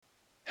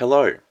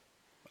Hello,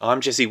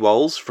 I'm Jesse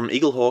Walls from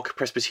Eaglehawk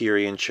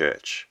Presbyterian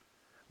Church.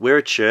 We're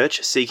a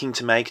church seeking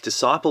to make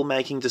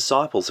disciple-making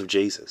disciples of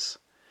Jesus.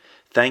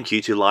 Thank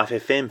you to Life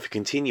FM for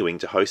continuing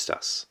to host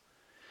us.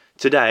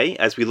 Today,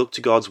 as we look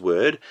to God's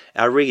Word,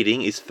 our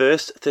reading is 1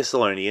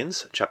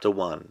 Thessalonians chapter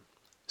 1,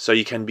 so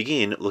you can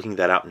begin looking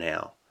that up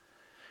now.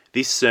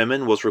 This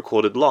sermon was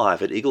recorded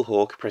live at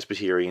Eaglehawk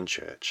Presbyterian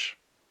Church.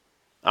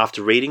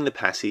 After reading the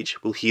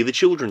passage, we'll hear the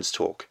children's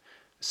talk,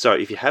 so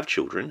if you have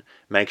children,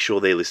 make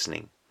sure they're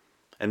listening.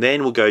 And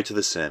then we'll go to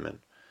the sermon.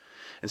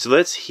 And so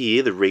let's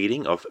hear the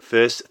reading of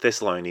 1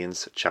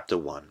 Thessalonians chapter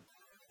 1.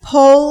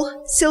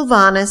 Paul,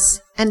 Silvanus,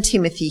 and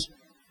Timothy,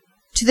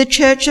 to the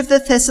church of the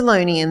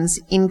Thessalonians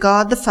in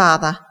God the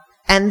Father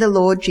and the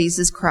Lord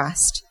Jesus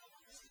Christ.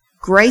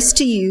 Grace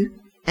to you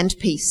and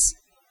peace.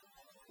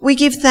 We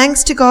give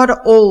thanks to God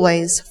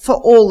always for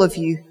all of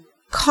you,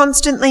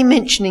 constantly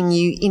mentioning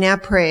you in our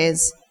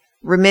prayers,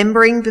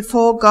 remembering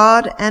before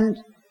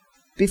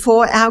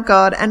our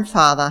God and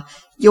Father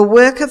your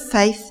work of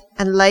faith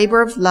and labour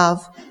of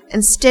love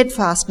and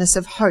steadfastness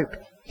of hope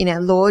in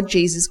our Lord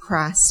Jesus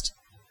Christ.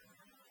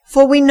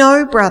 For we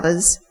know,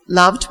 brothers,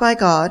 loved by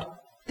God,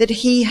 that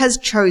he has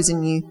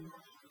chosen you,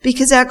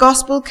 because our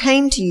gospel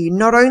came to you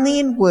not only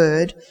in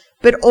word,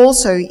 but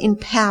also in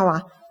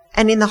power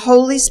and in the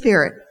Holy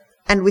Spirit,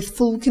 and with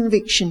full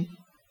conviction.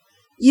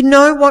 You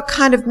know what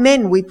kind of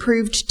men we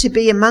proved to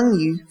be among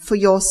you for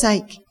your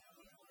sake.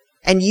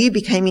 And you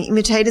became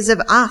imitators of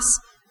us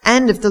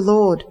and of the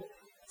Lord,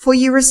 for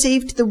you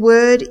received the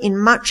word in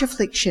much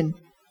affliction,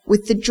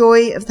 with the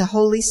joy of the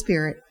Holy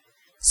Spirit,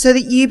 so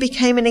that you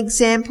became an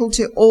example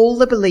to all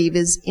the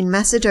believers in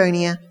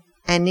Macedonia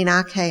and in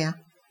Achaia.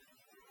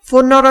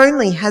 For not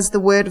only has the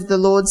word of the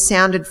Lord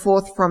sounded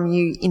forth from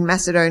you in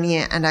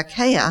Macedonia and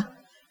Achaia,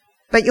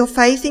 but your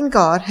faith in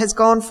God has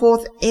gone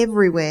forth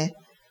everywhere,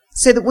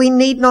 so that we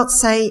need not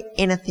say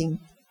anything.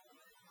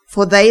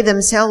 For they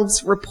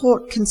themselves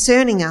report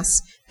concerning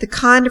us the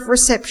kind of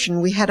reception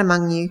we had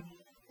among you,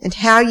 and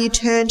how you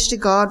turned to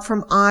God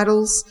from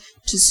idols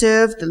to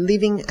serve the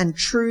living and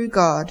true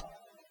God,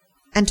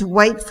 and to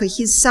wait for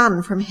his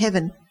Son from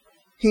heaven,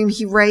 whom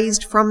he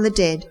raised from the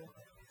dead,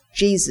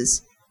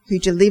 Jesus, who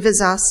delivers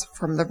us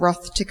from the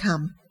wrath to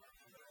come.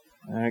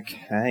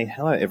 Okay,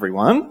 hello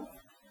everyone.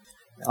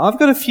 I've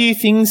got a few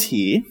things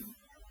here,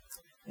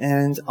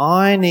 and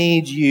I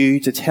need you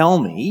to tell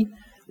me,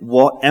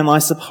 what am I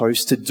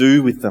supposed to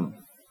do with them?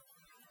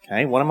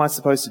 Okay, what am I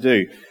supposed to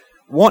do?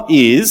 What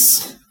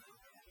is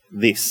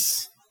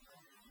this?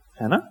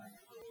 Hannah?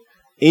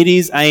 It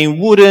is a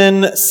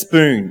wooden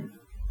spoon.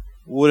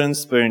 Wooden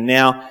spoon.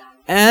 Now,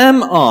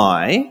 am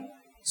I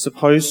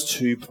supposed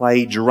to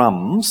play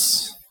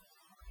drums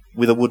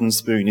with a wooden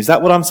spoon? Is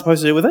that what I'm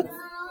supposed to do with it?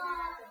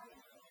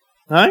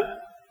 No?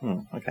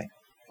 Okay.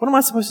 What am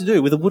I supposed to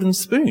do with a wooden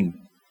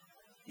spoon?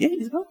 Yeah,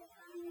 Isabel?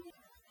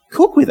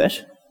 Cook with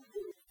it?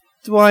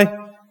 Do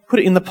I put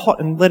it in the pot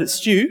and let it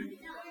stew?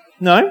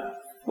 No?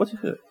 What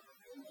is it?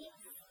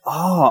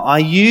 Oh, I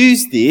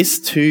use this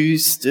to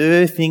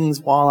stir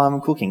things while I'm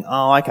cooking.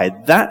 Oh, okay.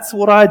 That's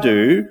what I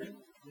do.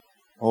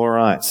 All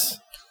right.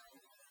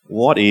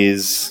 What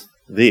is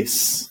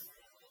this?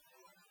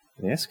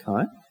 Yes,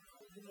 Kai?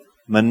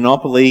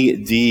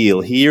 Monopoly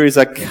Deal. Here is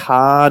a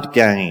card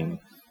game.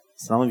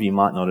 Some of you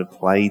might not have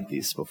played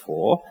this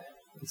before.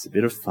 It's a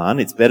bit of fun.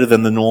 It's better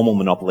than the normal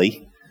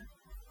Monopoly.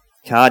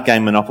 Card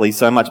game Monopoly,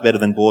 so much better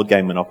than board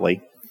game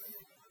Monopoly.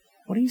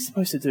 What are you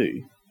supposed to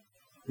do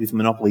with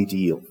Monopoly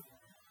Deal?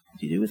 What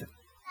do you do with it?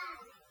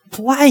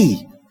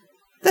 Play!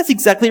 That's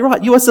exactly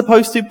right. You are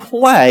supposed to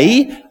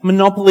play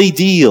Monopoly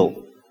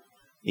Deal.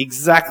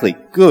 Exactly.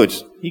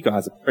 Good. You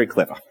guys are very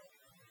clever.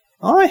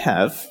 I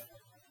have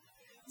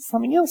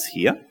something else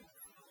here.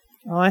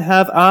 I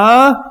have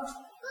a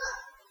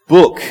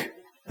book.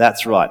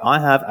 That's right. I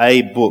have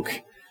a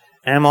book.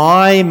 Am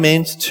I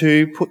meant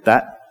to put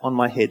that on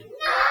my head?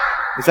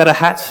 Is that a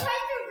hat?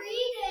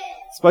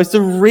 Supposed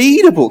to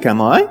read a book, am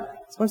I?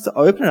 Supposed to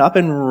open it up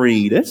and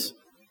read it?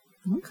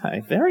 Okay,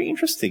 very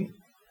interesting.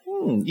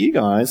 You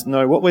guys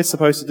know what we're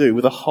supposed to do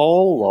with a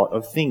whole lot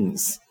of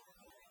things.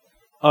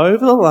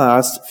 Over the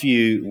last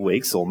few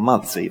weeks, or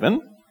months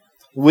even,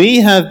 we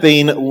have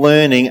been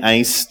learning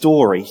a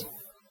story.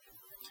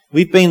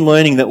 We've been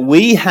learning that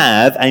we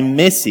have a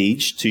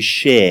message to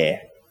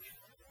share.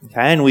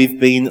 Okay, and we've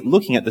been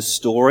looking at the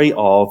story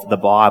of the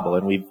Bible,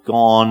 and we've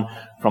gone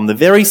from the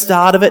very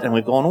start of it, and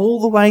we've gone all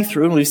the way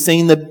through, and we've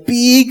seen the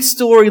big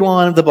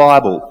storyline of the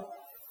Bible.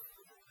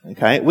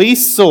 Okay, we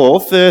saw,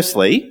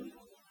 firstly,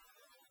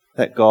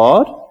 that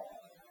God,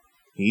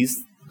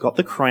 he's got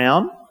the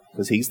crown,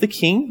 because he's the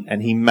king,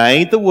 and he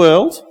made the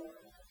world.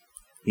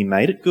 He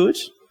made it good.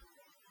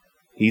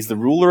 He's the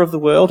ruler of the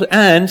world,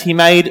 and he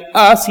made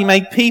us, he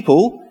made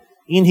people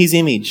in his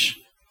image.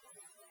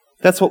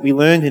 That's what we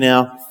learned in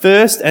our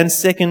first and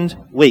second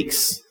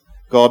weeks.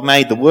 God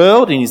made the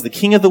world, and he's the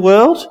king of the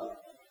world,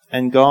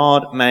 and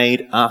God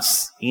made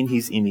us in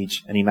his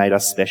image, and he made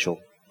us special.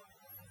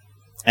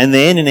 And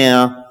then in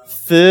our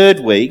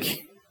third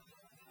week,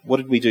 what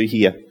did we do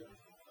here?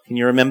 Can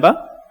you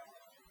remember?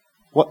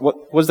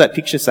 What does that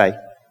picture say?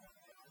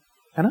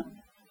 Hannah?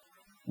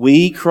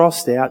 We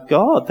crossed out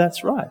God,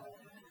 that's right.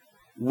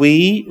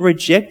 We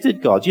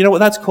rejected God. Do you know what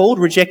that's called,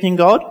 rejecting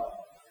God?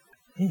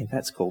 Yeah,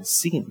 that's called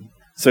sin.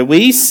 So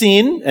we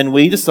sin and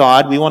we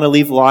decide we want to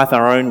live life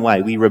our own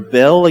way. We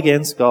rebel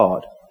against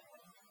God.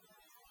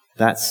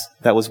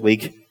 That was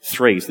week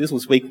 3. So this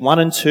was week 1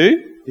 and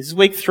 2. This is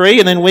week 3,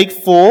 and then week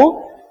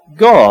 4,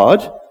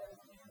 God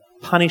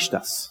punished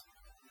us.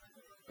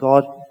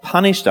 God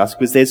punished us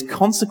because there's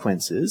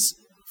consequences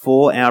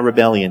for our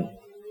rebellion.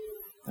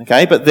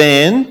 Okay, but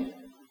then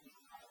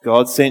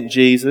God sent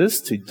Jesus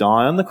to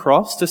die on the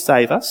cross to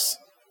save us.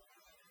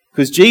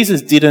 Because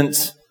Jesus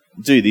didn't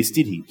do this,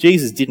 did he?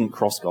 Jesus didn't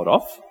cross God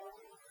off.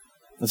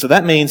 And so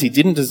that means he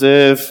didn't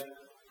deserve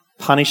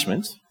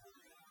punishment.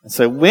 And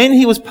so when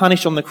he was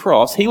punished on the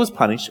cross, he was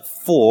punished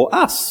for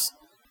us.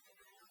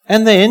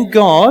 And then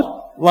God,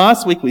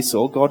 last week we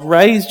saw, God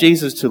raised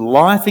Jesus to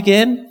life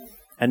again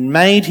and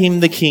made him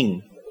the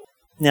king.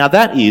 Now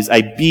that is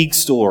a big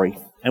story.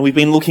 And we've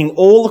been looking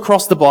all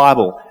across the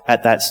Bible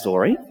at that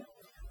story.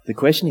 The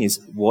question is,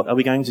 what are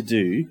we going to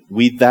do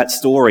with that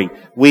story?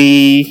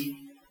 We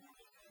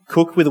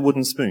cook with a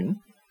wooden spoon.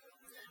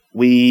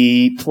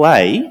 We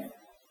play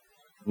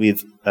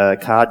with a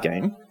card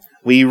game.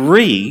 We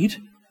read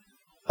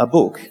a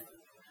book.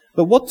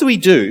 But what do we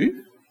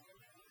do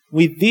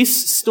with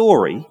this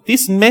story,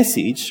 this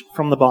message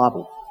from the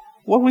Bible?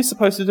 What are we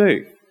supposed to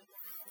do?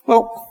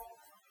 Well,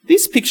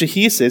 this picture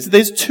here says that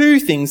there's 2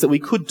 things that we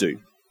could do.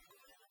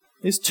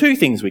 There's 2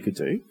 things we could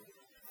do.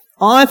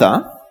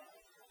 Either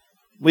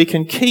we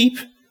can keep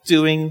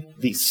doing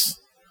this.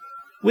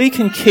 We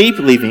can keep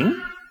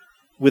living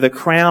with a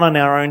crown on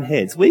our own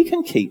heads. We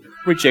can keep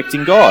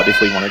rejecting God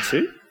if we wanted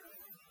to.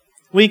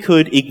 We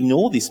could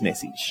ignore this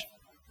message.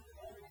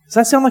 Does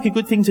that sound like a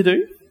good thing to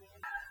do?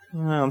 Oh,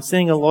 I'm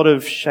seeing a lot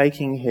of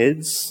shaking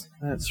heads.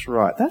 That's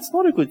right. That's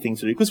not a good thing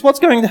to do. Because what's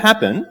going to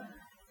happen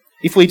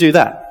if we do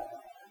that?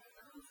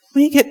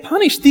 We get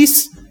punished.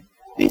 This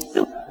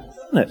still happens,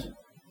 doesn't it?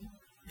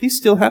 This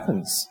still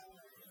happens.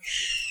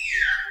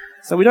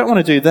 So we don't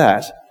want to do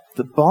that.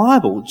 The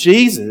Bible,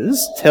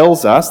 Jesus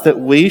tells us that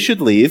we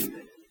should live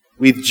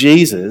with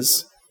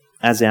Jesus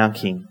as our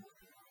King.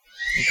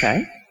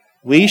 Okay?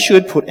 We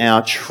should put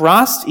our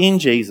trust in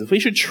Jesus. We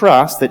should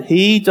trust that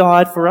he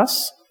died for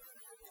us,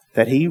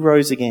 that he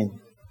rose again.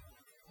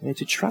 We're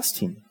to trust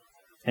him.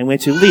 And we're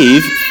to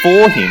live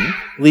for him,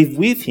 live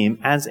with him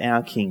as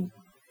our King.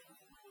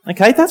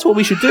 Okay, that's what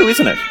we should do,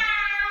 isn't it?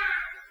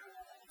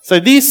 So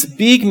this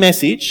big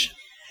message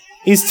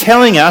is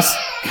telling us,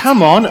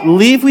 come on,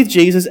 live with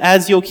Jesus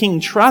as your King.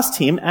 Trust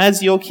him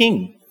as your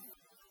King.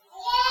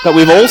 But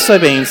we've also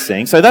been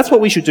seeing, so that's what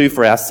we should do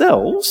for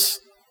ourselves,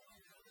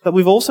 but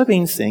we've also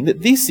been seeing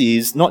that this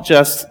is not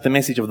just the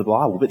message of the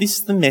Bible, but this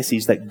is the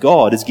message that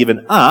God has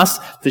given us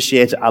to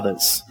share to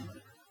others.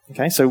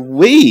 Okay, so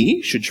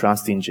we should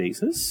trust in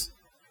Jesus,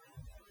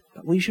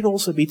 but we should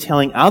also be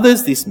telling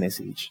others this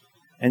message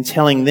and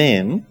telling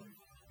them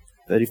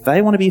that if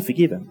they want to be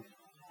forgiven,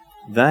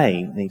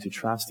 they need to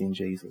trust in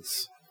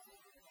Jesus.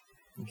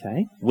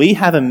 Okay? We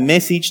have a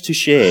message to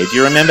share. Do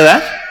you remember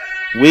that?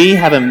 We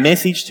have a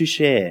message to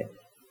share.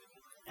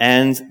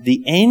 And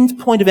the end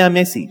point of our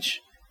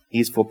message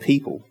is for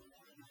people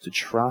to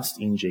trust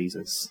in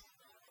Jesus.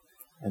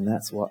 And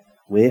that's what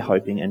we're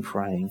hoping and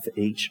praying for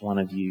each one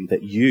of you,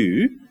 that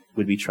you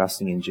would be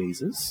trusting in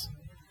Jesus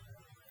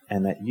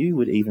and that you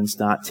would even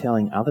start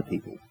telling other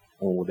people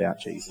all about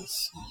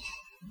Jesus.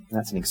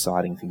 That's an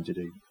exciting thing to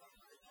do.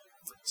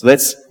 So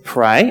let's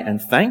pray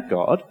and thank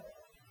God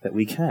that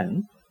we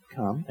can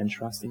come and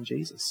trust in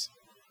Jesus.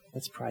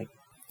 Let's pray.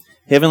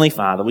 Heavenly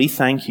Father, we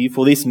thank you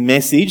for this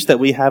message that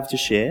we have to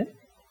share.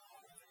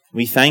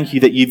 We thank you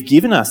that you've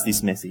given us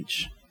this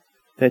message,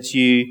 that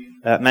you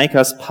make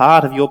us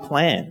part of your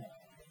plan.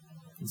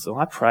 And so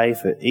I pray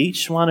for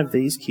each one of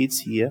these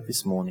kids here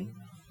this morning,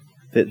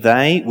 that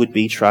they would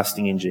be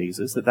trusting in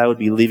Jesus, that they would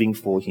be living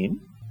for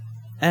him,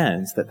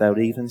 and that they would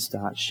even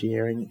start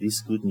sharing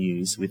this good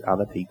news with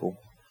other people.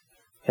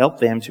 Help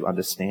them to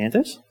understand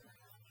it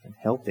and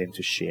help them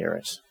to share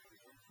it.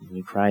 And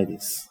we pray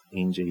this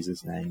in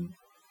Jesus' name.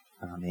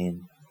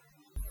 Amen.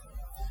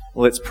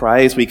 Well, let's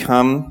pray as we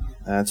come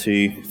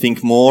to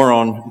think more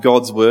on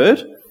God's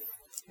word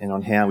and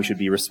on how we should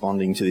be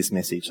responding to this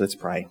message. Let's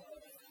pray.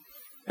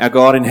 Our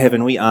God in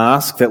heaven, we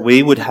ask that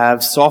we would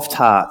have soft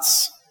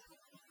hearts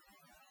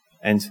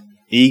and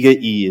eager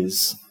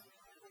ears,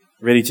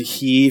 ready to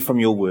hear from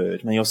your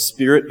word. May your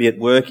Spirit be at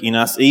work in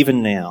us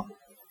even now,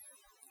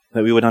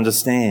 that we would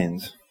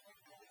understand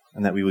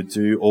and that we would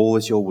do all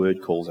as your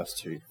word calls us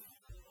to.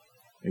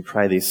 We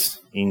pray this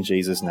in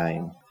Jesus'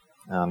 name.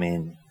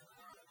 Amen.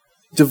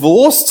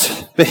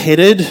 Divorced,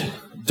 beheaded,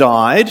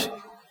 died.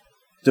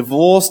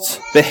 Divorced,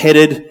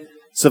 beheaded,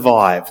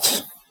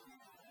 survived.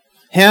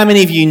 How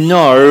many of you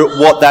know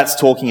what that's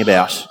talking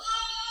about?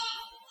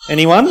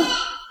 Anyone?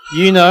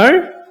 You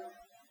know?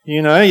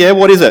 You know? Yeah,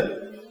 what is it?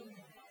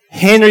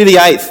 Henry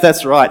VIII,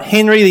 that's right.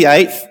 Henry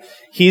VIII,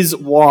 his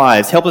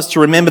wives. Help us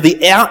to remember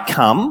the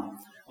outcome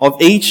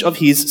of each of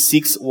his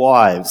 6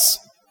 wives.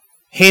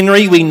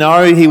 Henry, we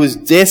know he was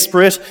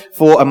desperate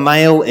for a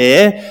male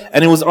heir,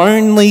 and it was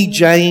only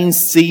Jane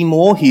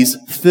Seymour, his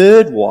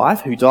 3rd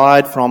wife, who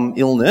died from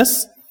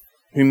illness,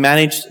 who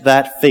managed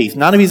that feat.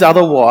 None of his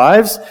other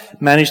wives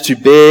managed to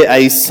bear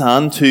a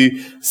son to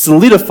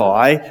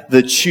solidify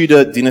the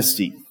Tudor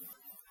dynasty.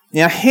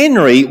 Now,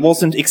 Henry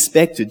wasn't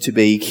expected to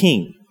be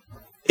king.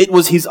 It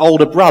was his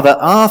older brother,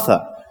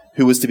 Arthur,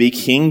 who was to be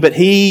king, but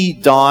he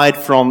died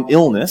from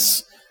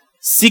illness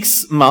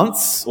 6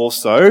 months or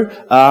so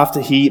after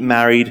he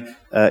married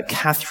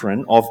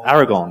Catherine of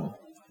Aragon,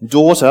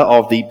 daughter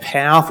of the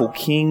powerful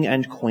king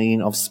and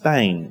queen of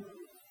Spain.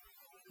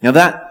 Now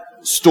that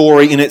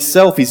story in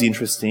itself is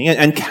interesting,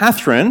 and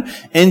Catherine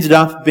ended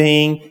up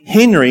being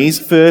Henry's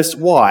first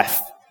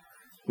wife,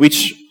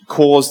 which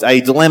caused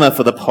a dilemma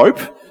for the Pope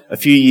a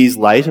few years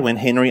later when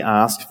Henry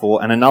asked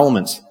for an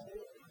annulment.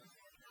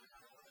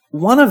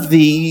 One of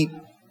the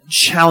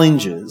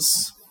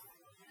challenges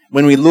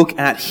when we look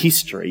at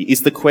history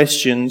is the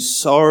question,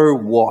 so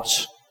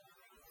what?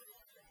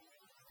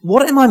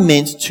 What am I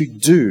meant to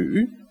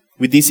do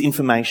with this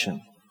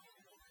information?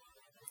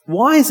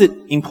 Why is it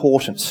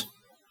important?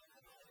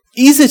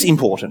 Is it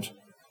important?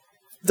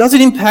 Does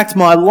it impact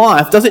my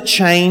life? Does it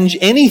change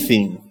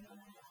anything?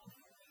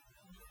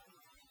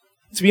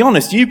 To be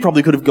honest, you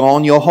probably could have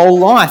gone your whole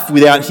life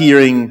without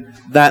hearing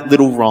that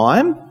little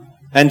rhyme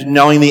and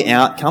knowing the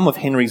outcome of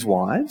Henry's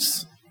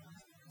wives.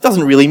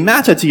 Doesn't really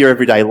matter to your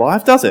everyday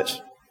life, does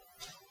it?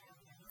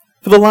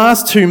 For the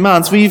last 2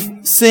 months, we've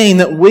seen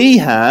that we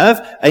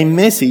have a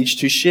message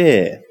to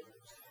share.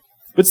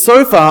 But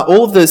so far,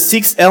 all of the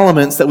 6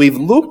 elements that we've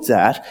looked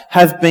at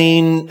have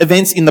been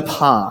events in the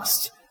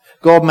past.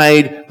 God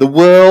made the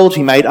world,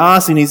 He made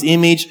us in His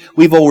image,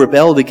 we've all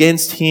rebelled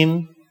against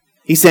Him.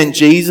 He sent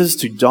Jesus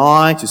to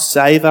die, to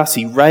save us.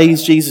 He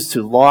raised Jesus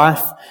to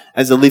life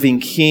as a living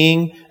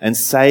King and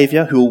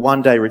Saviour who will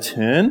one day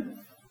return.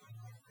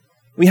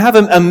 We have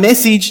a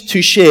message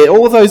to share.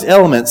 All of those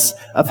elements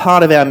are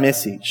part of our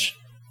message.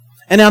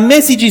 And our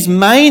message is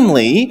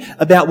mainly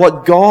about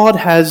what God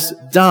has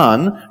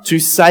done to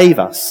save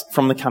us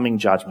from the coming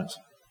judgment.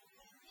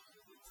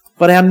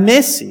 But our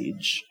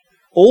message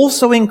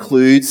also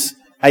includes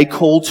a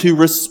call to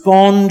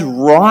respond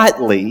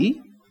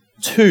rightly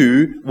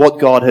to what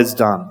God has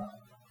done.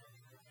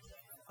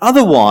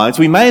 Otherwise,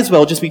 we may as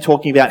well just be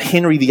talking about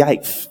Henry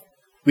VIII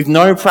with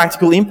no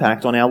practical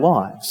impact on our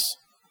lives.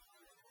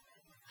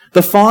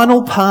 The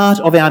final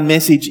part of our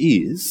message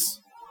is,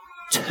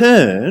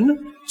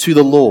 turn to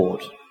the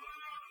Lord.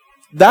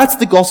 That's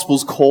the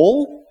gospel's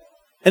call,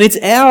 and it's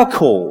our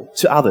call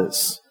to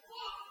others.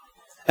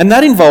 And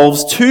that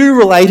involves 2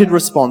 related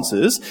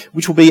responses,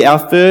 which will be our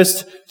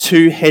first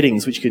 2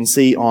 headings, which you can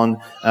see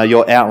on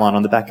your outline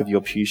on the back of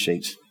your pew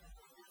sheet.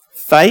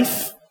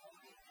 Faith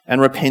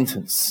and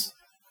repentance.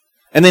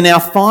 And then our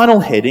final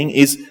heading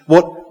is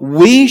what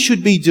we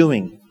should be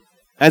doing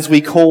as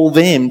we call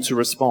them to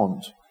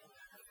respond.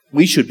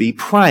 We should be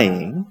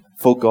praying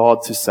for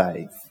God to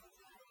save.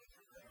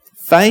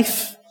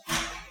 Faith,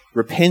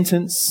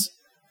 repentance,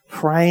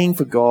 praying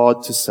for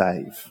God to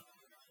save.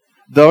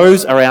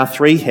 Those are our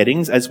 3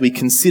 headings as we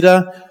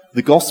consider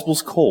the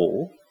gospel's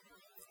call,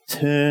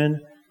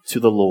 turn to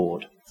the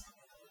Lord.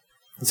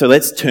 And so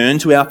let's turn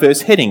to our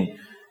first heading,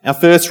 our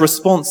first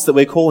response that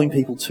we're calling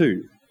people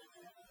to,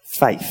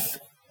 faith.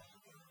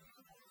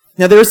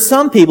 Now there are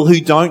some people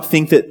who don't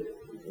think that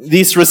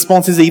this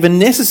response is even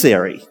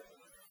necessary.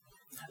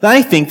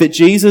 They think that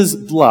Jesus'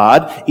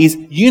 blood is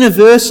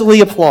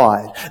universally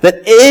applied,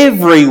 that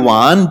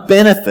everyone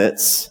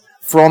benefits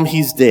from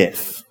his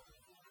death.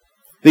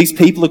 These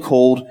people are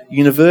called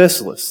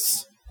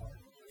universalists.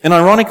 And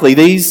ironically,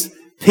 these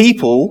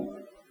people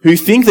who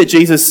think that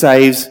Jesus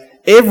saves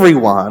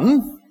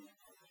everyone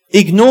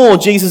ignore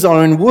Jesus'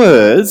 own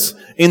words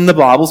in the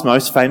Bible's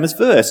most famous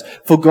verse.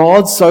 For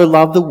God so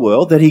loved the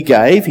world that he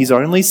gave his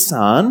only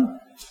Son,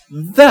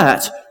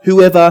 that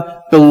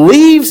whoever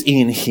believes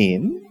in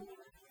him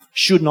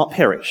should not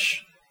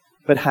perish,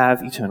 but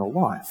have eternal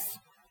life.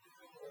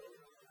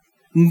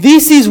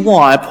 This is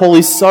why Paul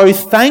is so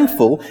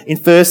thankful in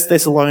 1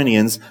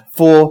 Thessalonians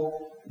for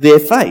their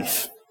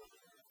faith.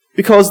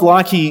 Because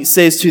like he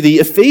says to the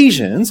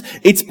Ephesians,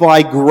 it's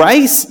by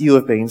grace you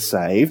have been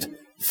saved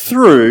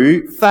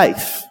through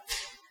faith.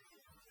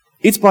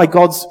 It's by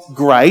God's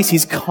grace,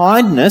 his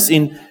kindness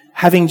in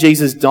having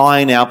Jesus die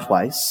in our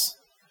place,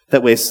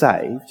 that we're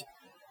saved,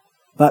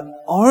 but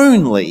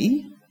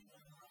only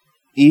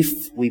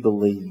if we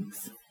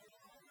believe.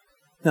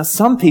 Now,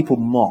 some people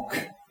mock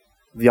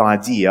the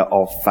idea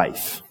of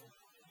faith.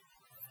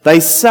 They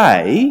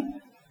say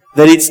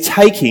that it's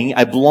taking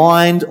a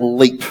blind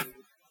leap.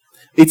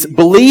 It's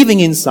believing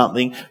in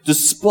something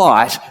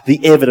despite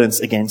the evidence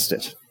against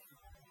it.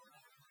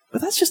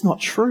 But that's just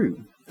not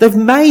true. They've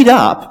made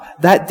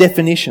up that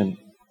definition.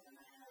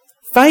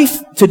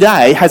 Faith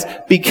today has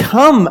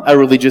become a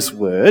religious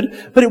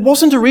word, but it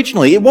wasn't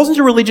originally. It wasn't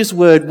a religious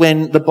word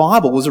when the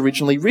Bible was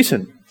originally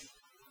written.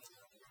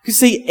 You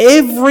see,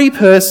 every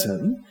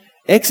person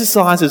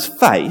exercises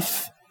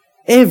faith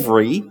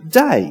every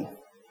day.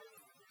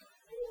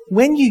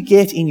 When you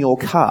get in your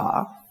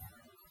car,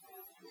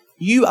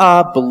 you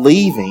are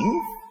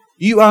believing,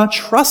 you are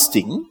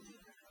trusting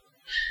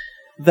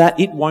that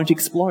it won't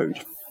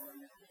explode.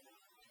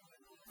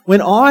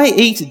 When I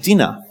eat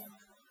dinner,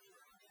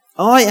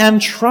 I am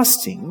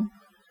trusting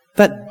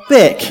that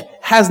Beck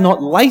has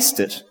not laced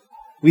it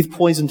with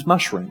poisoned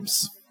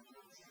mushrooms.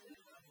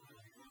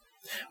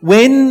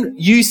 When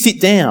you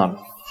sit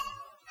down,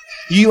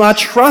 you are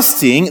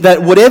trusting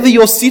that whatever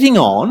you're sitting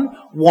on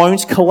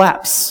won't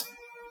collapse.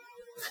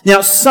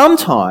 Now,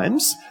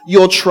 sometimes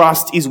your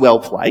trust is well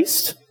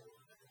placed.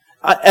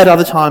 At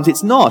other times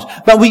it's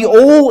not. But we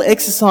all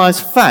exercise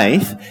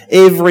faith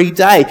every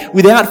day.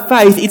 Without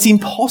faith, it's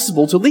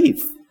impossible to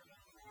live.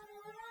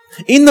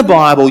 In the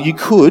Bible, you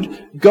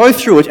could go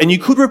through it and you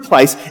could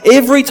replace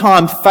every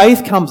time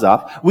faith comes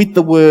up with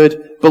the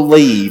word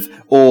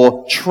believe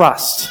or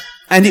trust.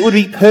 And it would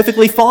be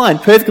perfectly fine,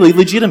 perfectly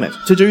legitimate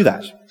to do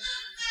that.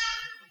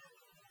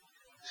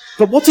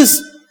 But what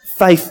does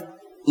faith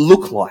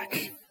look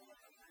like?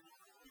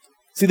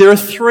 See, there are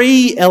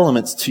three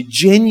elements to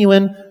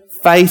genuine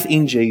faith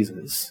in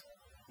Jesus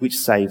which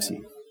saves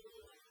you.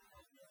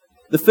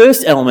 The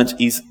first element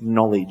is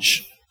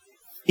knowledge.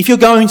 If you're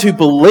going to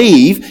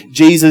believe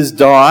Jesus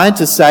died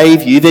to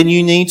save you, then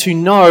you need to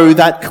know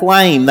that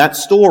claim, that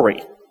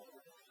story.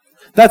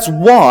 That's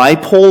why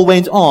Paul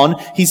went on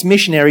his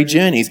missionary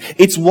journeys.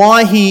 It's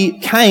why he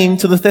came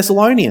to the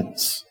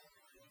Thessalonians.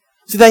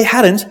 See, they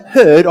hadn't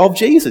heard of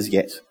Jesus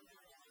yet.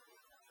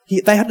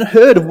 They hadn't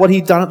heard of what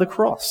he'd done at the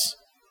cross.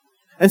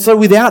 And so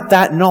without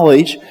that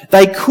knowledge,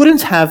 they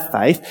couldn't have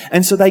faith,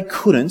 and so they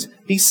couldn't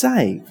be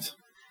saved.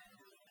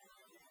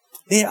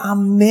 There are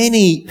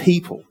many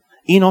people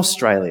in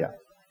Australia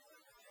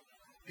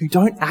who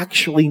don't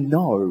actually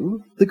know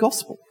the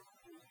gospel.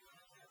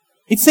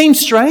 It seems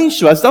strange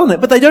to us, doesn't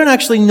it? But they don't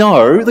actually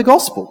know the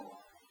gospel.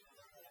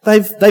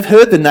 They've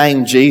heard the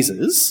name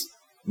Jesus,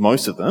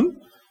 most of them.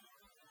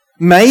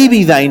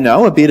 Maybe they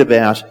know a bit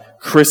about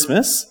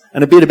Christmas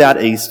and a bit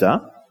about Easter.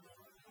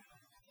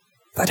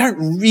 They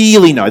don't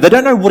really know. They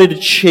don't know what it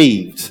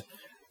achieved.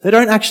 They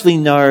don't actually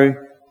know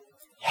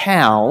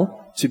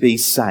how to be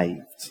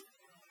saved.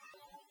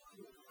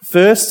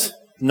 First,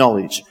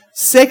 knowledge.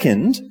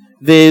 Second,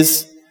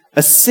 there's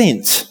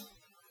assent.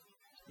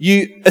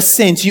 You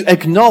assent, you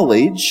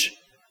acknowledge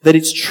that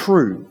it's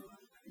true.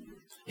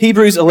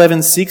 Hebrews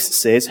 11:6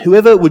 says,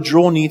 "Whoever would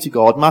draw near to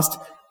God must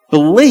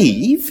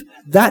believe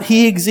that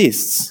he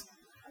exists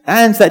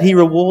and that he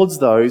rewards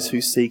those who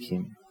seek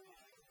him."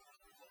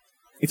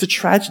 It's a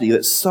tragedy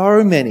that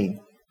so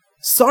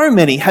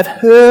many have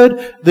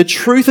heard the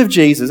truth of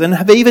Jesus and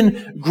have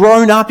even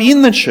grown up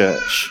in the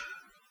church.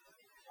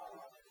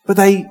 But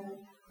they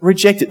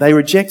reject it. They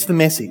reject the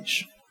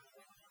message.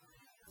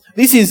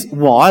 This is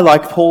why,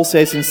 like Paul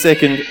says in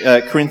 2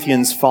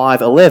 Corinthians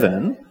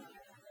 5:11,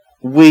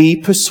 we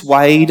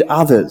persuade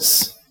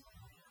others.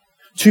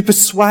 To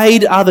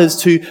persuade others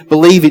to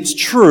believe it's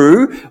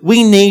true,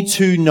 we need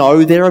to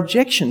know their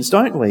objections,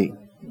 don't we?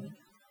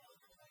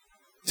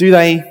 Do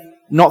they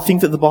not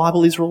think that the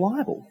Bible is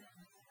reliable?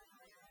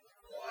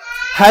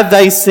 Have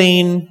they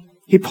seen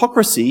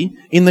hypocrisy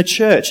in the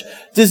church?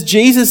 Does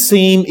Jesus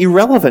seem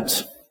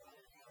irrelevant?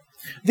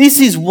 This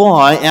is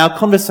why our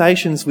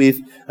conversations with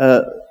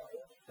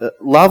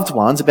loved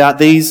ones about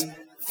these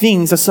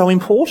things are so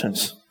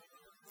important.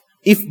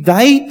 If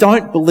they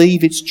don't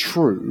believe it's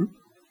true,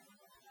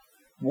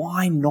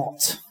 why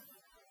not?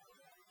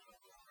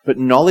 But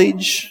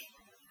knowledge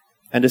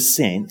and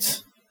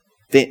assent,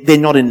 they're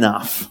not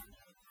enough.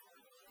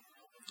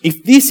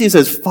 If this is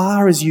as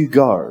far as you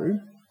go,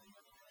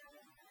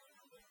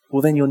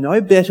 well then you're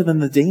no better than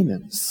the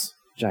demons,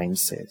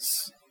 James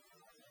says.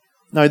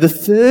 No, the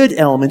third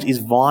element is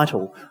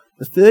vital.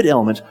 The third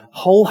element,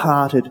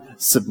 wholehearted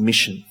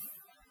submission.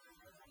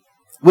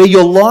 Where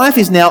your life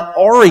is now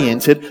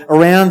oriented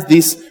around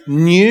this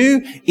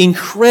new,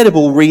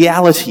 incredible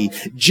reality.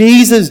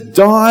 Jesus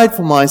died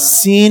for my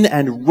sin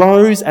and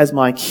rose as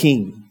my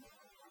King.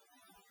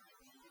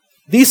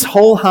 This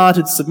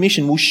wholehearted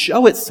submission will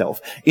show itself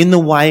in the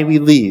way we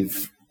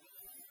live.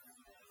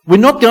 We're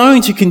not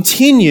going to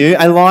continue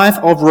a life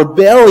of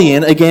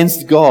rebellion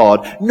against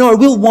God. No,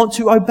 we'll want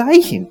to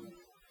obey him.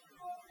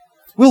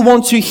 We'll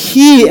want to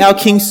hear our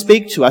King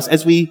speak to us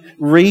as we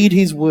read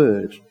his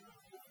word.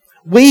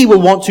 We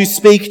will want to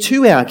speak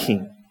to our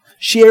King,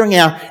 sharing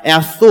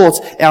our thoughts,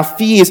 our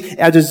fears,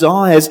 our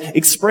desires,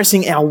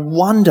 expressing our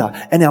wonder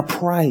and our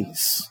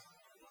praise.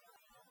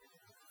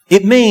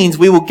 It means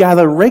we will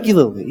gather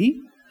regularly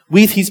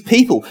with his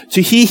people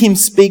to hear him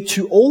speak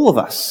to all of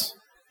us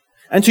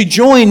and to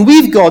join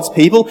with God's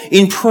people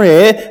in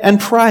prayer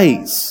and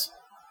praise.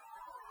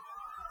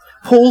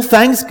 Paul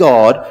thanks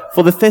God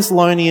for the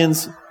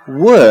Thessalonians'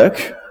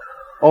 work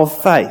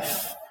of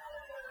faith.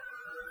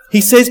 He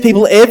says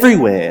people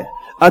everywhere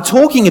are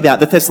talking about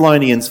the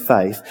Thessalonians'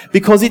 faith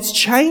because it's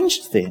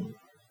changed them.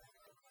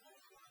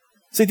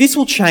 So this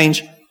will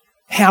change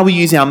how we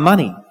use our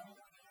money.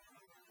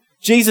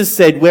 Jesus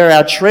said, where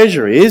our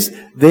treasure is,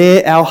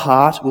 there our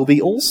heart will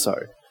be also.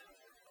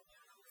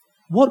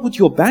 what would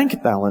your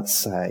bank balance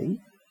say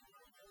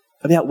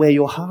about where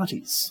your heart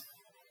is?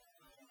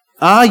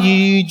 Are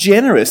you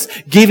generous,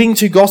 giving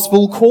to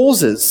gospel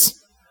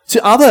causes,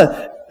 to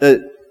other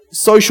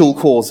social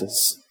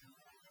causes?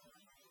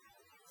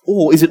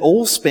 Or is it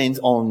all spent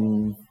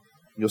on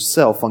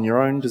yourself, on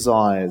your own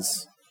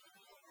desires,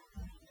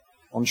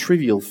 on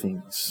trivial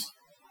things?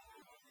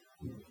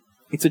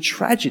 It's a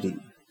tragedy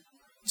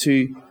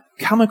to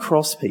come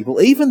across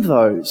people, even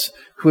those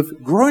who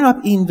have grown up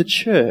in the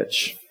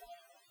church,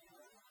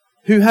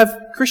 who have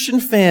Christian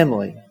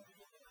family,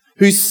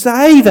 who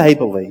say they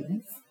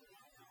believe,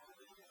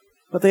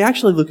 but they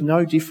actually look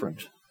no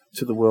different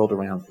to the world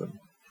around them.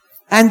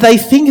 And they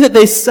think that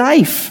they're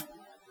safe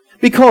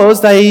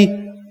because they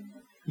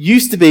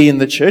used to be in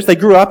the church, they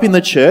grew up in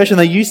the church, and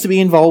they used to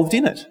be involved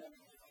in it.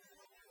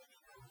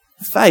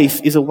 Faith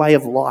is a way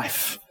of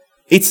life.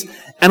 It's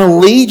an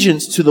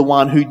allegiance to the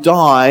one who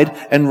died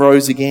and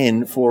rose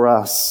again for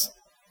us.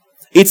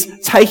 It's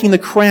taking the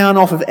crown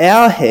off of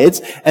our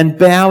heads and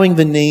bowing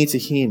the knee to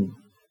him.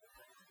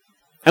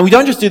 And we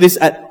don't just do this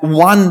at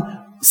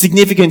one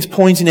significant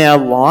point in our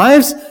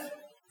lives.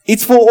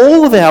 It's for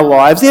all of our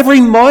lives,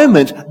 every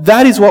moment.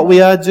 That is what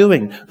we are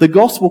doing. The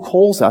gospel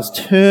calls us,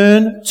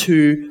 turn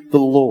to the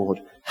Lord.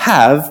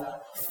 Have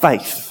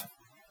faith.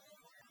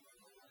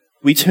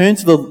 We turn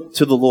to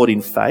the Lord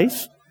in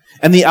faith.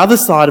 And the other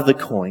side of the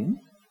coin,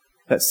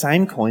 that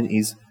same coin,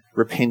 is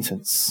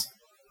repentance.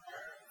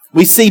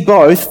 We see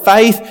both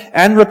faith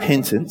and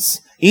repentance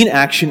in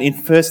action in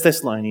 1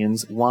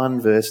 Thessalonians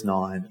 1 verse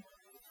 9.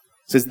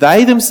 It says,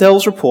 they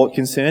themselves report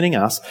concerning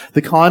us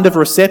the kind of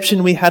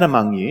reception we had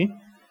among you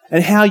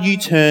and how you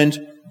turned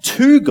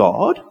to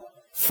God,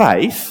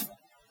 faith,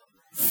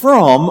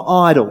 from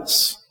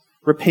idols,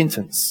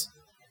 repentance,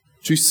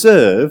 to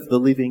serve the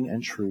living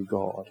and true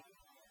God.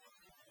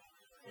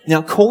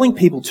 Now, calling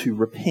people to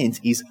repent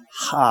is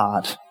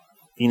hard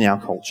in our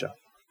culture.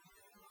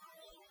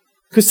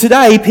 Because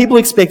today, people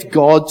expect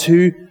God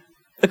to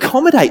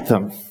accommodate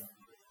them,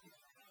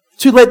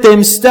 to let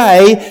them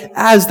stay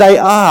as they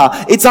are.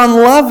 It's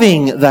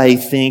unloving, they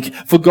think,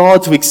 for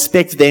God to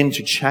expect them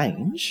to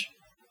change.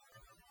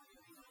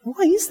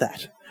 Why is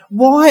that?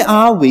 Why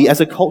are we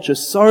as a culture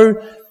so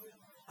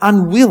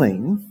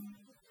unwilling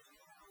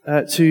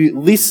to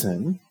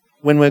listen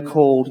when we're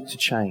called to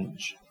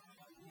change?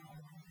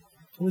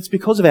 Well, it's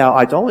because of our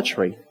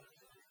idolatry.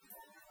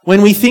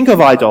 When we think of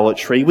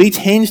idolatry, we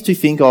tend to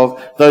think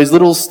of those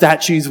little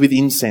statues with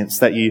incense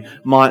that you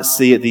might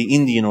see at the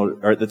Indian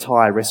or at the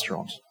Thai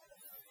restaurant.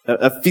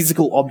 A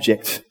physical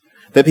object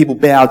that people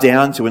bow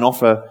down to and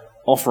offer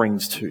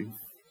offerings to.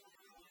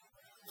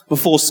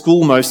 Before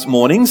school most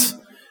mornings,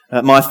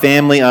 my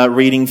family are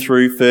reading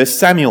through 1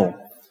 Samuel.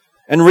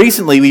 And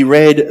recently we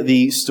read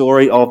the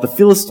story of the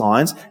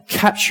Philistines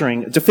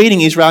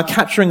defeating Israel,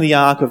 capturing the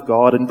Ark of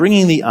God and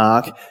bringing the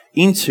Ark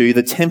into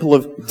the temple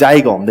of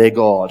Dagon, their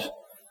god.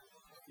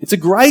 It's a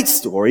great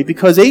story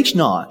because each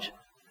night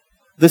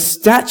the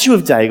statue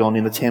of Dagon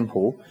in the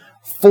temple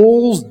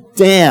falls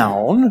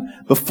down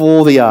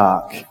before the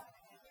ark.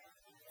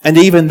 And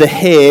even the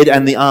head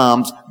and the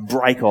arms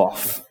break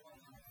off.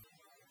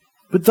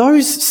 But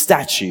those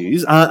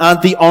statues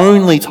aren't the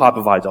only type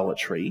of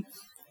idolatry,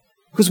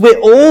 because we're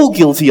all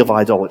guilty of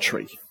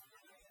idolatry.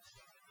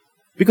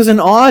 Because an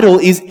idol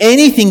is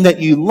anything that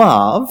you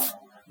love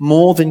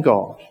more than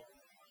God.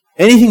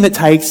 Anything that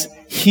takes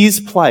his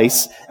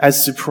place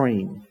as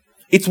supreme.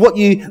 It's what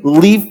you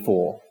live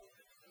for.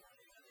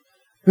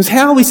 Because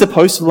how are we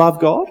supposed to love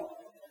God?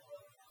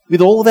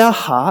 With all of our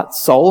heart,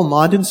 soul,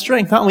 mind and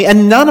strength, aren't we?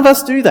 And none of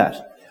us do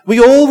that. We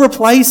all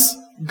replace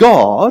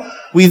God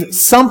with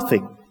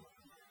something.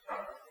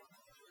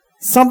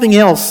 Something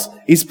else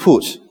is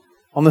put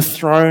on the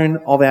throne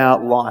of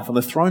our life, on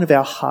the throne of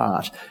our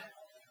heart.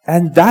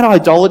 And that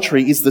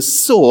idolatry is the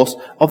source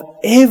of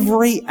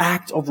every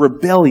act of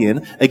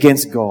rebellion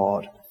against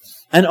God.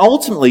 And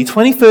ultimately,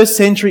 21st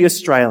century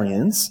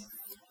Australians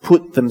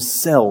put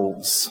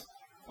themselves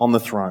on the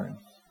throne.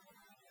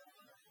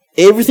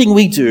 Everything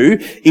we do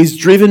is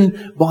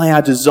driven by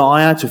our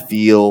desire to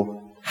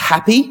feel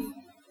happy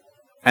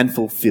and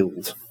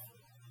fulfilled.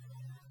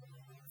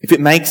 If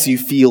it makes you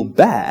feel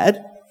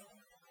bad,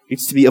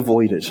 it's to be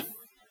avoided.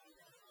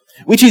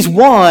 Which is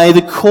why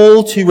the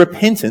call to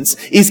repentance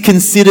is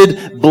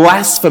considered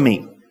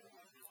blasphemy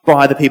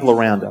by the people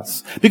around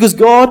us. Because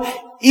God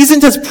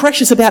isn't as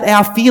precious about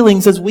our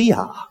feelings as we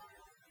are.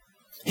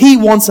 He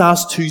wants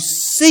us to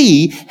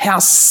see how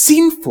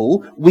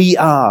sinful we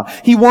are.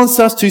 He wants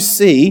us to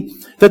see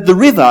that the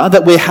river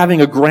that we're having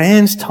a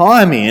grand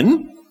time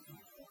in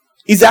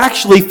is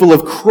actually full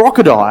of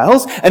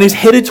crocodiles and is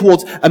headed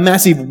towards a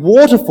massive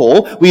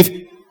waterfall with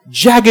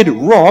jagged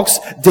rocks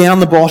down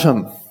the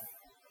bottom,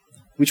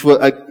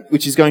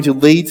 which is going to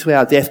lead to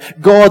our death.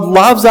 God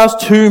loves us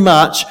too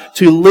much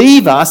to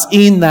leave us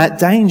in that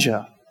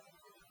danger.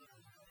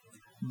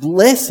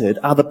 Blessed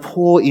are the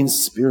poor in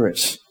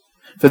spirit,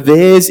 for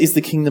theirs is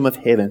the kingdom of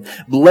heaven.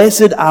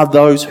 Blessed are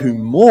those who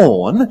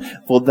mourn,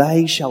 for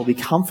they shall be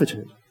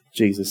comforted,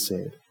 Jesus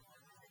said.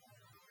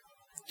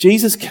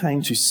 Jesus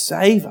came to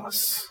save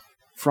us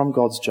from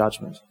God's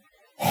judgment.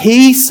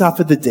 He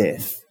suffered the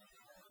death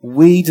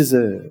we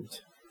deserved.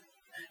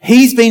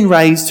 He's been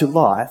raised to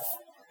life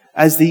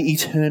as the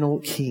eternal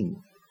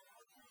King.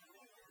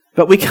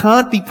 But we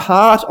can't be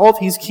part of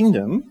his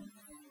kingdom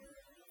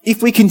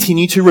if we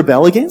continue to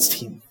rebel against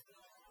him.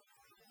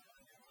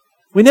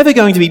 We're never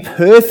going to be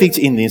perfect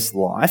in this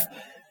life,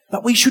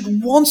 but we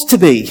should want to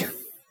be.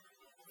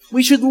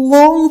 We should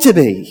long to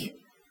be.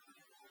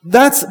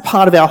 That's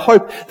part of our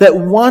hope, that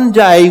one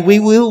day we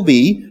will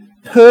be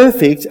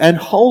perfect and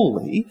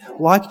holy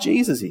like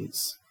Jesus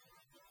is.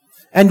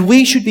 And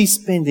we should be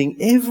spending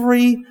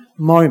every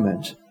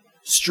moment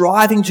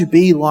striving to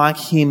be like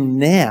him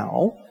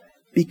now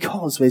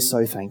because we're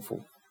so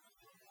thankful.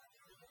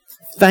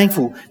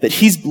 Thankful that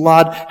his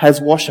blood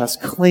has washed us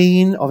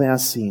clean of our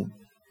sin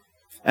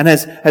and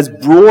has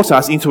brought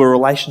us into a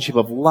relationship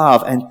of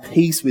love and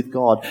peace with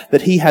God,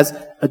 that he has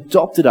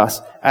adopted us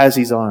as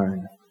his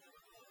own.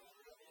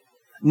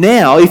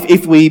 Now,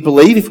 if we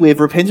believe, if we have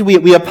repented,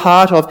 we are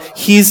part of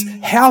his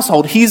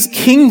household, his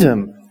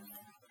kingdom.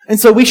 And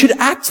so we should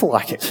act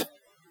like it.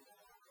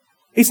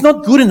 It's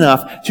not good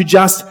enough to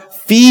just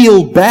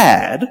feel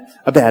bad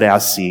about our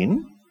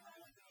sin.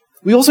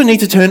 We also need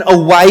to turn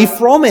away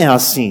from our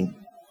sin.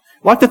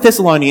 Like the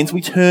Thessalonians,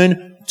 we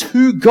turn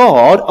to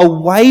God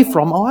away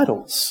from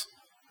idols.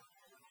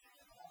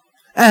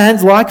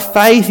 And like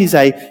faith is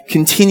a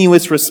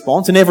continuous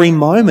response, an every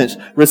moment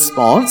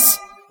response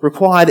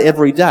required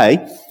every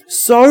day,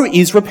 so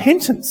is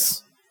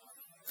repentance.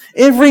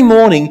 Every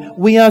morning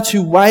we are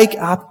to wake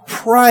up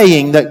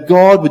praying that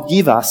God would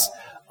give us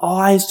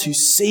eyes to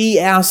see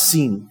our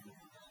sin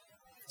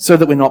so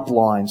that we're not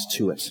blind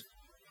to it.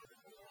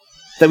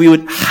 That we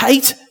would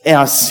hate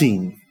our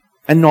sin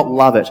and not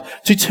love it.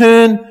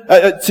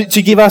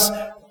 To give us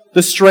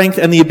the strength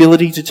and the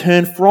ability to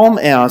turn from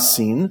our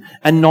sin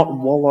and not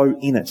wallow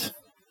in it.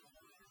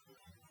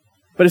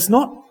 But it's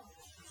not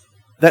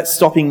that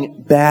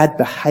stopping bad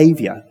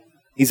behaviour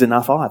is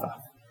enough either.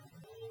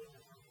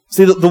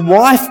 See, the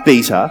wife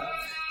beater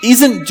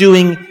isn't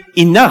doing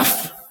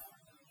enough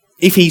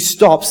if he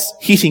stops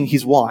hitting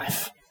his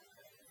wife.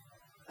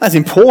 That's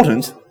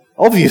important,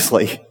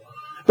 obviously,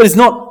 but it's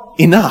not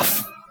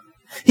enough.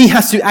 He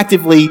has to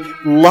actively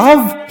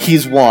love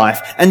his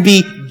wife and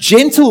be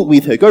gentle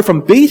with her, go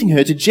from beating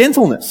her to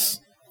gentleness.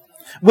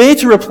 We're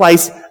to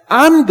replace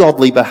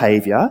ungodly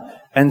behaviour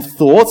and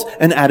thoughts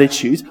and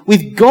attitudes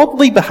with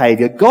godly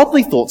behaviour,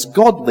 godly thoughts,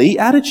 godly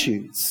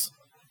attitudes.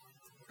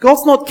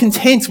 God's not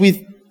content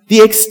with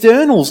the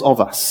externals of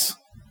us.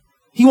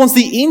 He wants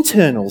the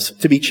internals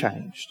to be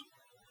changed.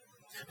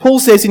 Paul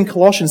says in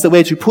Colossians that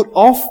we're to put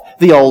off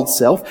the old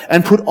self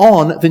and put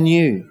on the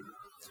new.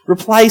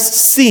 Replace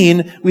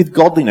sin with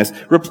godliness.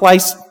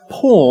 Replace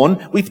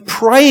porn with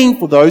praying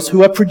for those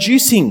who are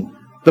producing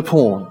the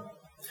porn.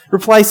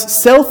 Replace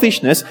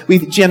selfishness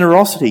with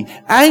generosity.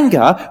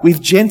 Anger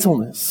with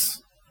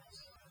gentleness.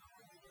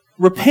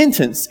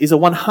 Repentance is a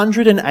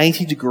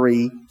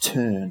 180-degree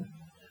turn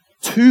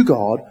to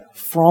God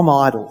from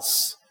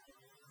idols.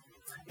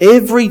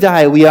 Every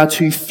day we are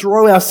to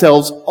throw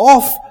ourselves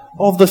off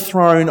of the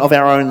throne of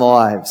our own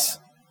lives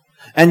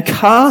and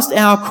cast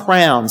our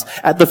crowns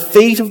at the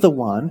feet of the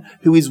one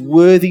who is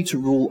worthy to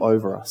rule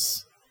over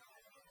us.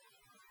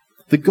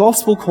 The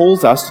gospel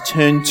calls us to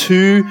turn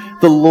to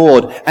the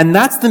Lord, and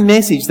that's the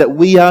message that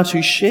we are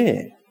to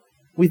share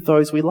with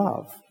those we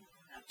love.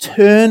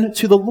 Turn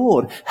to the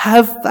Lord.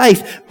 Have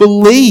faith.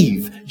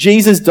 Believe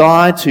Jesus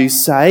died to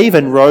save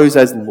and rose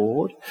as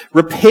Lord.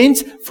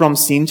 Repent from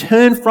sin.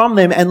 Turn from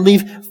them and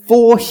live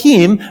for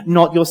him,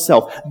 not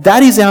yourself.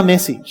 That is our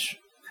message.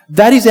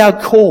 That is our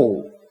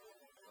call.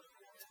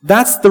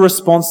 That's the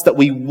response that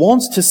we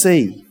want to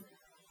see.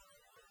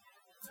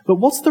 But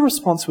what's the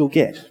response we'll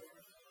get?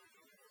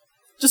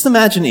 Just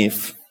imagine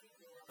if,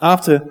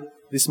 after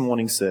this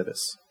morning's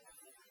service,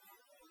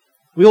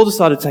 we all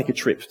decided to take a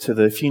trip to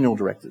the funeral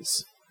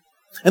directors.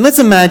 And let's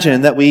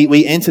imagine that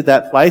we entered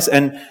that place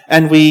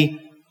and we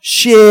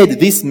shared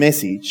this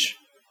message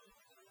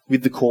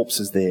with the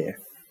corpses there.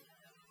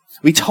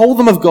 We told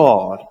them of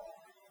God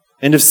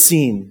and of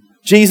sin,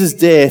 Jesus'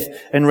 death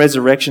and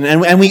resurrection,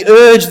 and we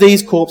urged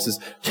these corpses,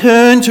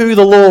 turn to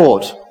the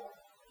Lord.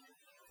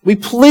 We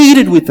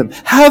pleaded with them,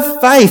 have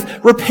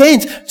faith,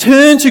 repent,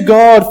 turn to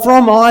God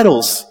from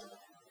idols.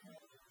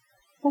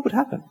 What would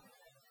happen?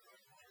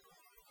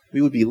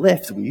 We would be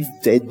left with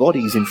dead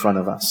bodies in front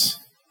of us.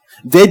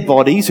 Dead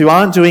bodies who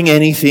aren't doing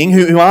anything,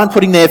 who aren't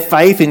putting their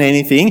faith in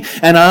anything,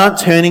 and aren't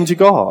turning to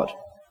God.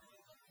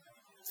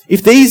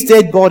 If these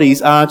dead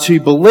bodies are to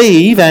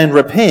believe and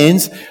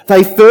repent,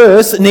 they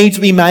first need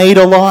to be made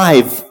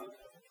alive.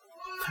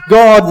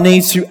 God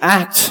needs to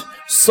act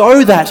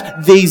so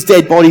that these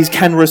dead bodies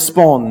can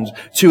respond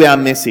to our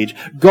message.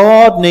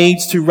 God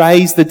needs to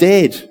raise the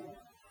dead.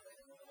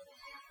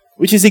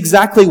 Which is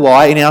exactly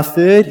why in our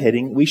third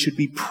heading we should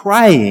be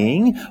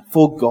praying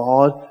for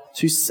God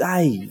to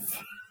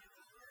save.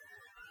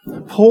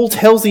 Paul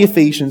tells the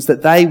Ephesians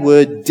that they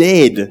were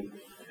dead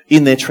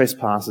in their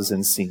trespasses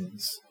and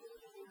sins.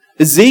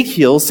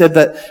 Ezekiel said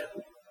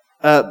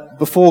that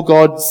before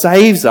God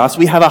saves us,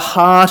 we have a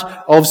heart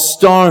of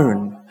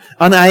stone,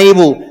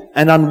 unable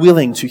and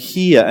unwilling to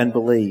hear and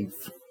believe.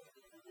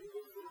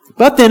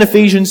 But then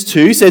Ephesians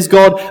 2 says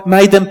God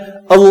made them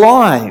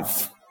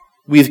alive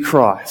with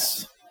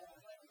Christ.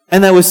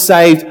 And they were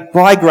saved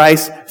by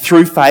grace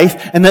through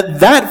faith, and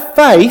that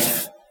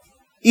faith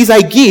is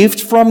a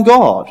gift from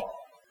God.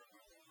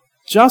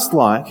 Just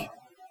like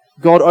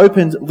God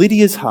opened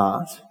Lydia's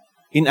heart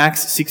in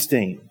Acts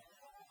 16.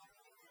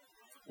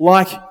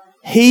 Like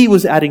he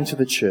was adding to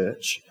the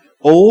church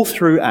all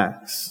through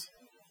Acts,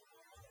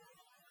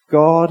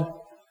 God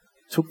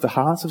took the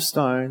hearts of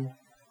stone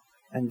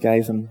and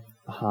gave them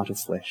a heart of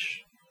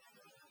flesh.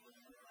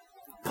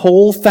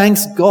 Paul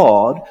thanks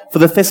God for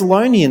the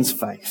Thessalonians'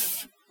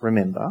 faith,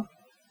 remember,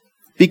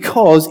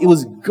 because it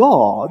was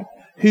God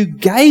who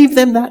gave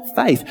them that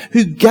faith,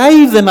 who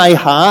gave them a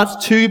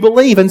heart to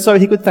believe, and so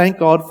he could thank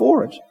God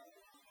for it.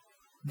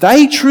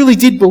 They truly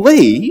did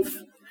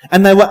believe,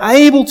 and they were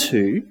able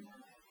to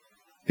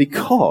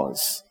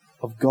because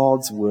of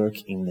God's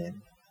work in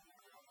them.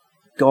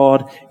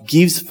 God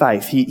gives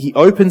faith, he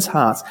opens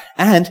hearts,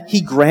 and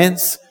he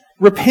grants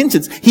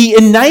repentance. He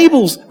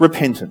enables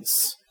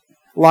repentance,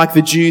 like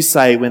the Jews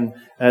say when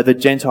the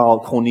Gentile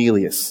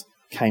Cornelius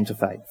came to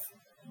faith.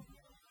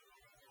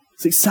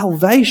 See,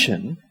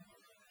 salvation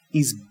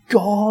is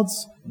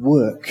God's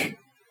work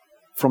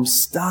from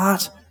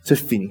start to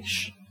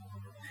finish.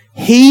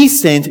 He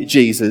sent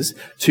Jesus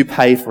to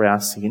pay for our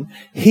sin.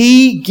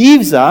 He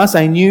gives us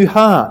a new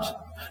heart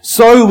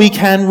so we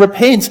can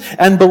repent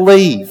and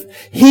believe.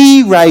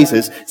 He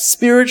raises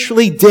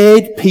spiritually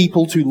dead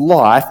people to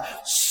life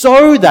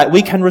so that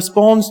we can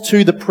respond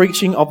to the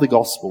preaching of the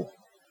gospel.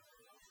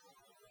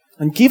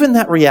 And given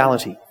that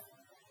reality,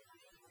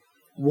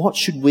 what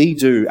should we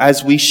do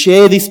as we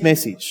share this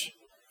message?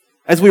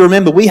 As we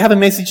remember, we have a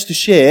message to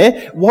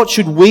share. What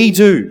should we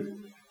do?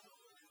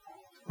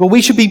 Well,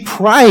 we should be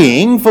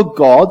praying for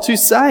God to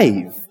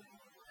save.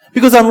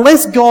 Because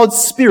unless God's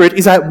Spirit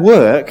is at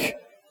work,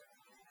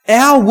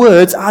 our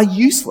words are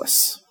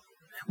useless.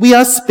 We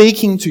are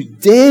speaking to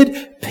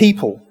dead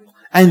people,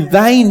 and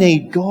they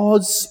need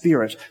God's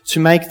Spirit to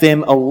make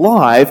them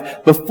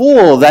alive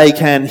before they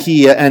can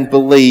hear and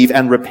believe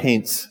and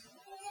repent.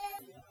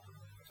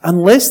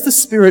 Unless the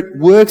Spirit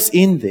works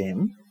in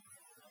them,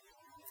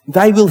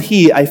 they will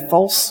hear a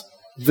false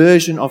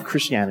version of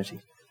Christianity.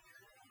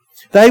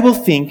 They will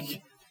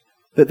think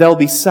that they'll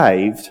be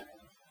saved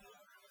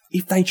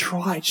if they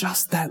try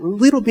just that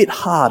little bit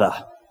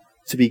harder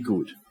to be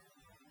good.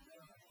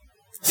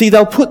 See,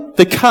 they'll put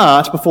the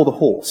cart before the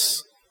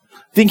horse,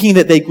 thinking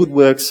that their good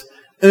works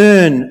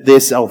earn their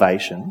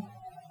salvation,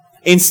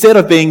 instead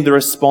of being the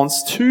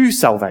response to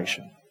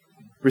salvation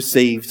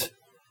received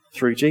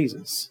through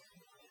Jesus.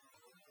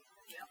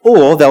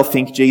 Or they'll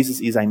think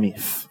Jesus is a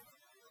myth.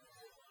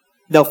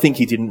 They'll think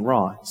he didn't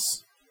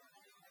rise.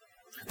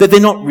 That they're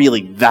not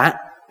really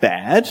that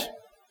bad,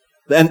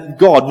 and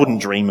God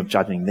wouldn't dream of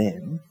judging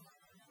them.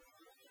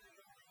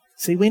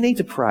 See, we need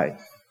to pray.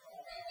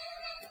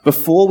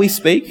 Before we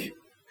speak,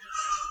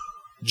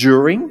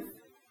 during,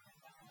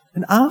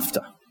 and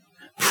after.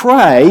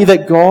 Pray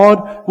that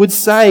God would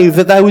save,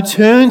 that they would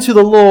turn to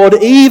the Lord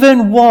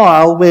even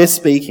while we're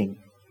speaking.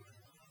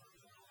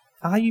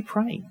 Are you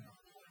praying?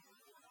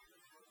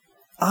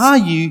 Are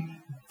you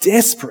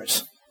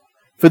desperate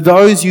for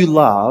those you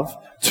love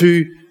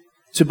to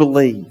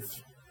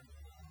believe,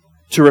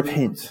 to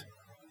repent?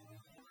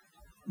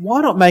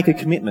 Why not make a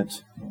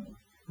commitment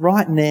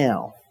right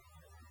now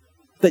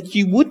that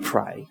you would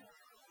pray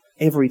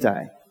every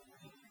day?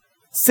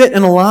 Set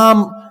an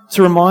alarm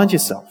to remind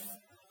yourself.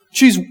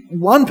 Choose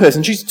one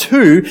person, choose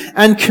two,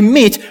 and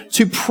commit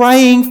to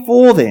praying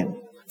for them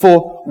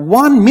for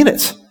 1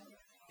 minute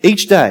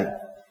each day.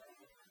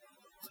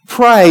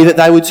 Pray that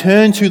they would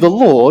turn to the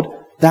Lord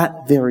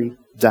that very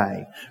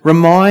day.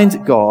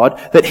 Remind God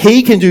that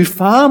he can do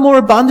far more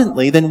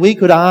abundantly than we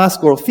could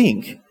ask or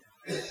think.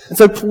 And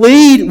so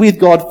plead with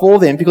God for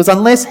them, because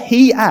unless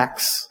he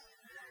acts,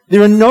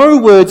 there are no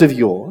words of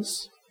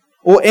yours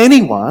or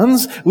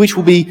anyone's which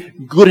will be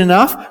good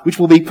enough, which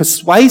will be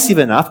persuasive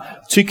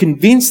enough to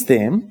convince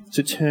them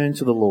to turn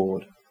to the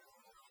Lord.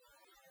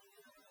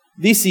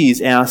 This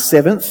is our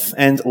 7th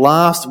and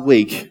last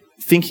week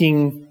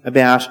thinking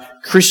about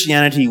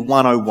Christianity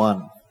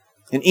 101,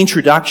 an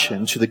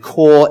introduction to the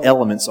core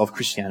elements of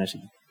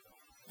Christianity.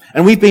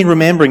 And we've been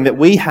remembering that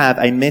we have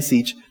a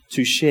message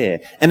to share.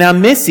 And our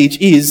message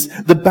is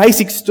the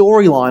basic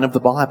storyline of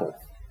the Bible.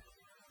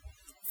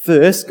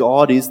 First,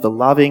 God is the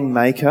loving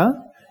maker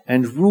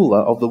and ruler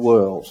of the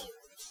world.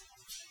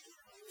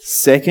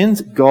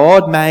 Second,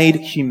 God made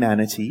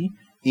humanity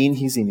in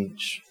his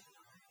image.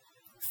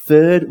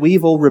 Third,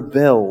 we've all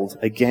rebelled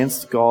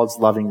against God's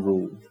loving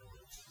rule.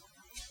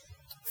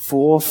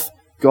 Fourth,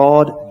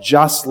 God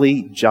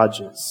justly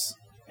judges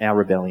our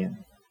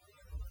rebellion.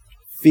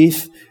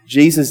 Fifth,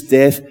 Jesus'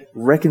 death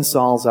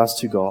reconciles us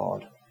to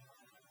God.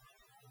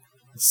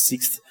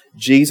 Sixth,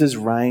 Jesus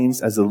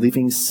reigns as the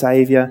living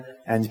Saviour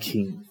and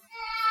King.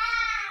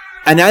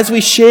 And as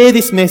we share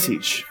this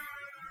message,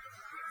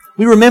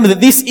 we remember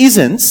that this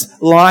isn't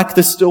like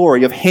the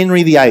story of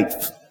Henry VIII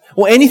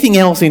or anything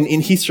else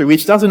in history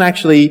which doesn't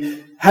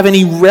actually have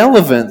any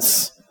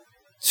relevance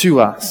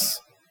to us.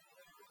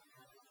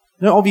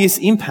 No obvious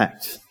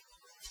impact.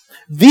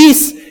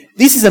 This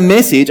is a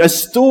message, a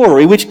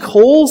story which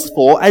calls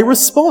for a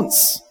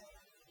response.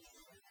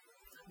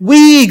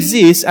 We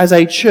exist as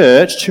a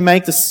church to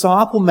make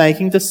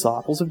disciple-making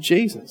disciples of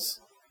Jesus.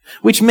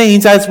 Which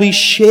means as we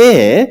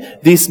share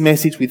this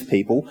message with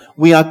people,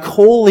 we are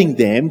calling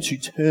them to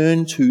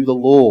turn to the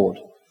Lord.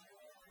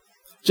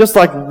 Just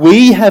like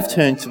we have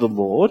turned to the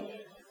Lord,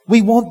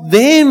 we want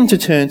them to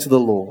turn to the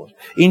Lord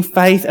in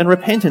faith and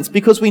repentance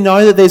because we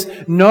know that there's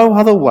no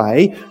other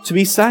way to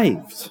be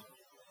saved.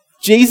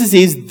 Jesus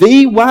is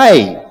the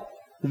way,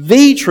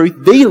 the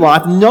truth, the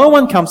life. No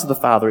one comes to the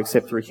Father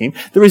except through him.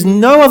 There is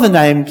no other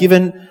name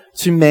given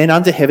to men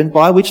under heaven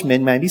by which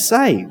men may be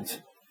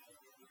saved.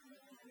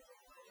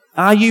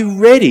 Are you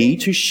ready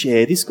to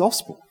share this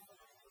gospel?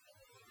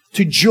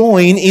 To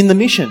join in the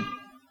mission?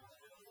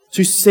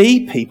 To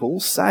see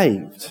people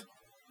saved?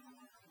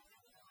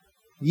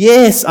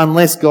 Yes,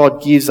 unless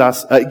God gives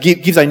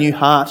a new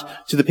heart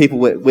to the people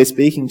we're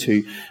speaking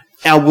to,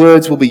 our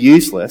words will be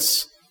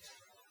useless.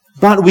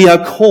 But we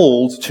are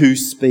called to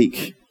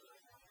speak.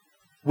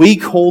 We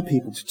call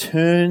people to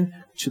turn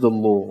to the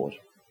Lord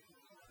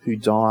who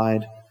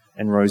died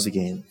and rose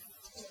again.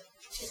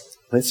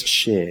 Let's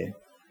share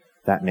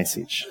that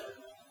message.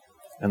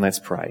 And let's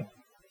pray.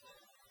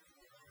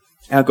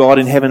 Our God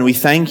in heaven, we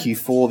thank you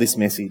for this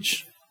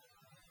message.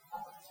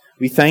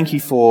 We thank you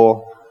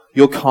for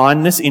your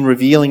kindness in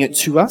revealing it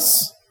to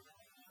us.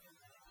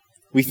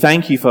 We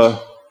thank you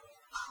for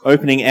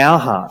opening our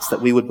hearts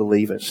that we would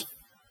believe it.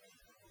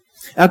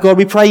 Our God,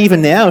 we pray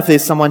even now if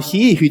there's someone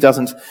here who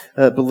doesn't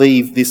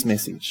believe this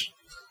message,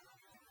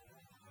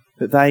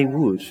 that they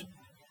would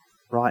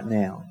right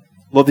now.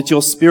 Lord, that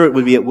your Spirit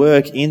would be at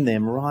work in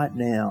them right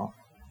now,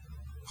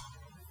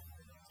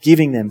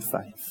 giving them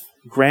faith,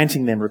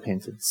 granting them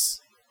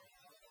repentance.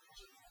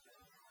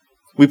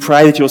 We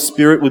pray that your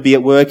Spirit would be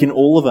at work in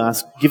all of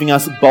us, giving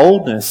us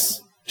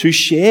boldness to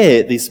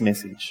share this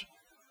message.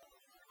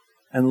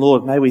 And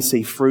Lord, may we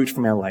see fruit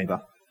from our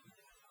labour.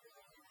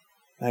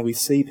 May we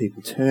see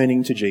people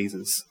turning to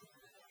Jesus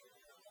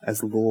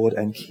as Lord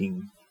and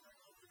King.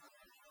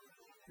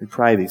 We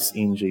pray this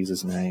in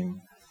Jesus'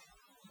 name.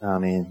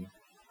 Amen.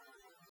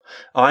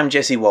 I'm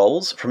Jesse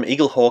Walls from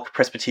Eaglehawk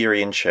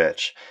Presbyterian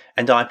Church,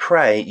 and I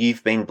pray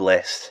you've been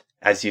blessed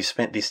as you've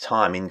spent this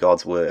time in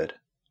God's Word.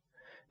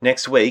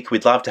 Next week,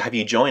 we'd love to have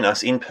you join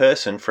us in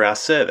person for our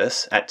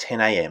service at 10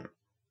 a.m.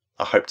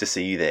 I hope to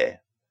see you there.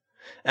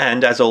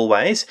 And as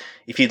always,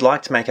 if you'd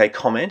like to make a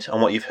comment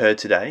on what you've heard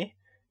today,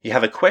 you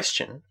have a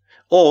question,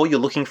 or you're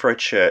looking for a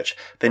church,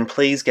 then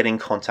please get in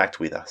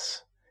contact with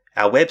us.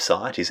 Our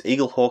website is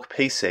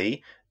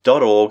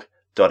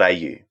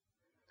eaglehawkpc.org.au.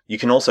 You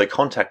can also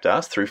contact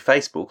us through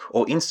Facebook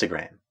or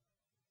Instagram.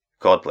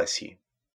 God bless you.